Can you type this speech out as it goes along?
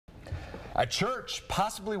A church,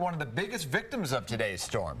 possibly one of the biggest victims of today's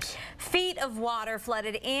storms. Feet of water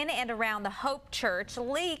flooded in and around the Hope Church,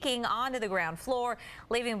 leaking onto the ground floor,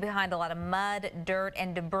 leaving behind a lot of mud, dirt,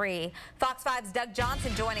 and debris. Fox 5's Doug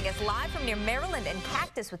Johnson joining us live from near Maryland and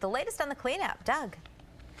Cactus with the latest on the cleanup. Doug.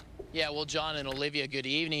 Yeah, well, John and Olivia, good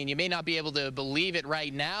evening. You may not be able to believe it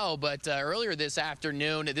right now, but earlier this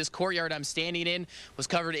afternoon, this courtyard I'm standing in was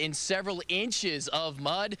covered in several inches of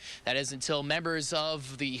mud. That is until members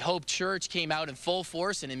of the Hope Church came out in full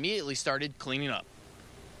force and immediately started cleaning up.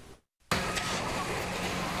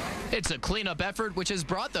 It's a cleanup effort which has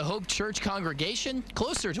brought the Hope Church congregation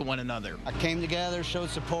closer to one another. I came together, showed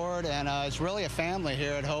support, and it's really a family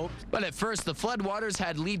here at Hope. But at first, the floodwaters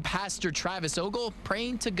had lead pastor Travis Ogle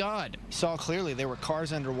praying to God. You saw clearly there were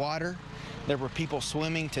cars underwater. There were people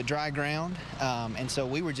swimming to dry ground, and so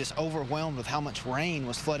we were just overwhelmed with how much rain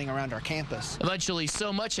was flooding around our campus. Eventually,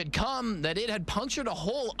 so much had come that it had punctured a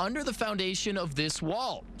hole under the foundation of this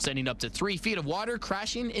wall, sending up to 3 feet of water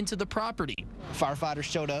crashing into the property. Firefighters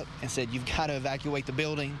showed up and said, "You've got to evacuate the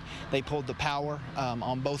building." They pulled the power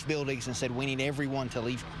on both buildings and said, "We need everyone to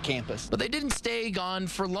leave campus." But they didn't stay gone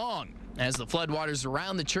for long. As the floodwaters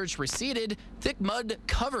around the church receded, thick mud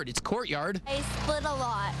covered its courtyard. I split a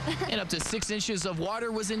lot. And up to 6 inches of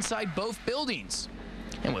water was inside both buildings.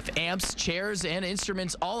 And with amps, chairs, and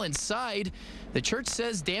instruments all inside, the church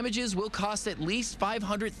says damages will cost at least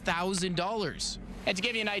 $500,000. And to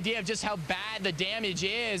give you an idea of just how bad the damage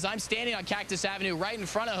is, I'm standing on Cactus Avenue right in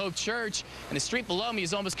front of Hope Church, and the street below me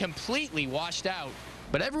is almost completely washed out.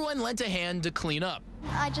 But everyone lent a hand to clean up.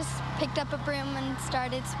 I just picked up a broom and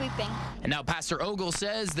started sweeping. And now Pastor Ogle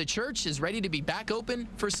says the church is ready to be back open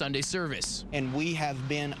for Sunday service. And we have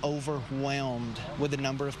been overwhelmed with the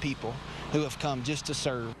number of people who have come just to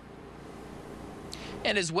serve.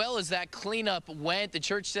 And as well as that cleanup went, the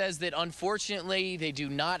church says that unfortunately they do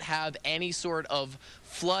not have any sort of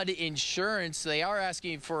flood insurance. They are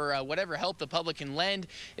asking for whatever help the public can lend,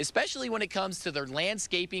 especially when it comes to their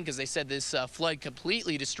landscaping, because they said this flood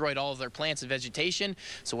completely destroyed all of their plants and vegetation.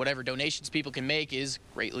 So whatever donations people can make is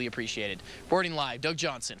greatly appreciated. Reporting live, Doug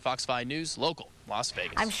Johnson, Fox 5 News, local, Las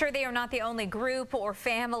Vegas. I'm sure they are not the only group or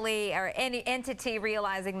family or any entity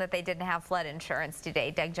realizing that they didn't have flood insurance today.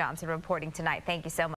 Doug Johnson reporting tonight. Thank you so much.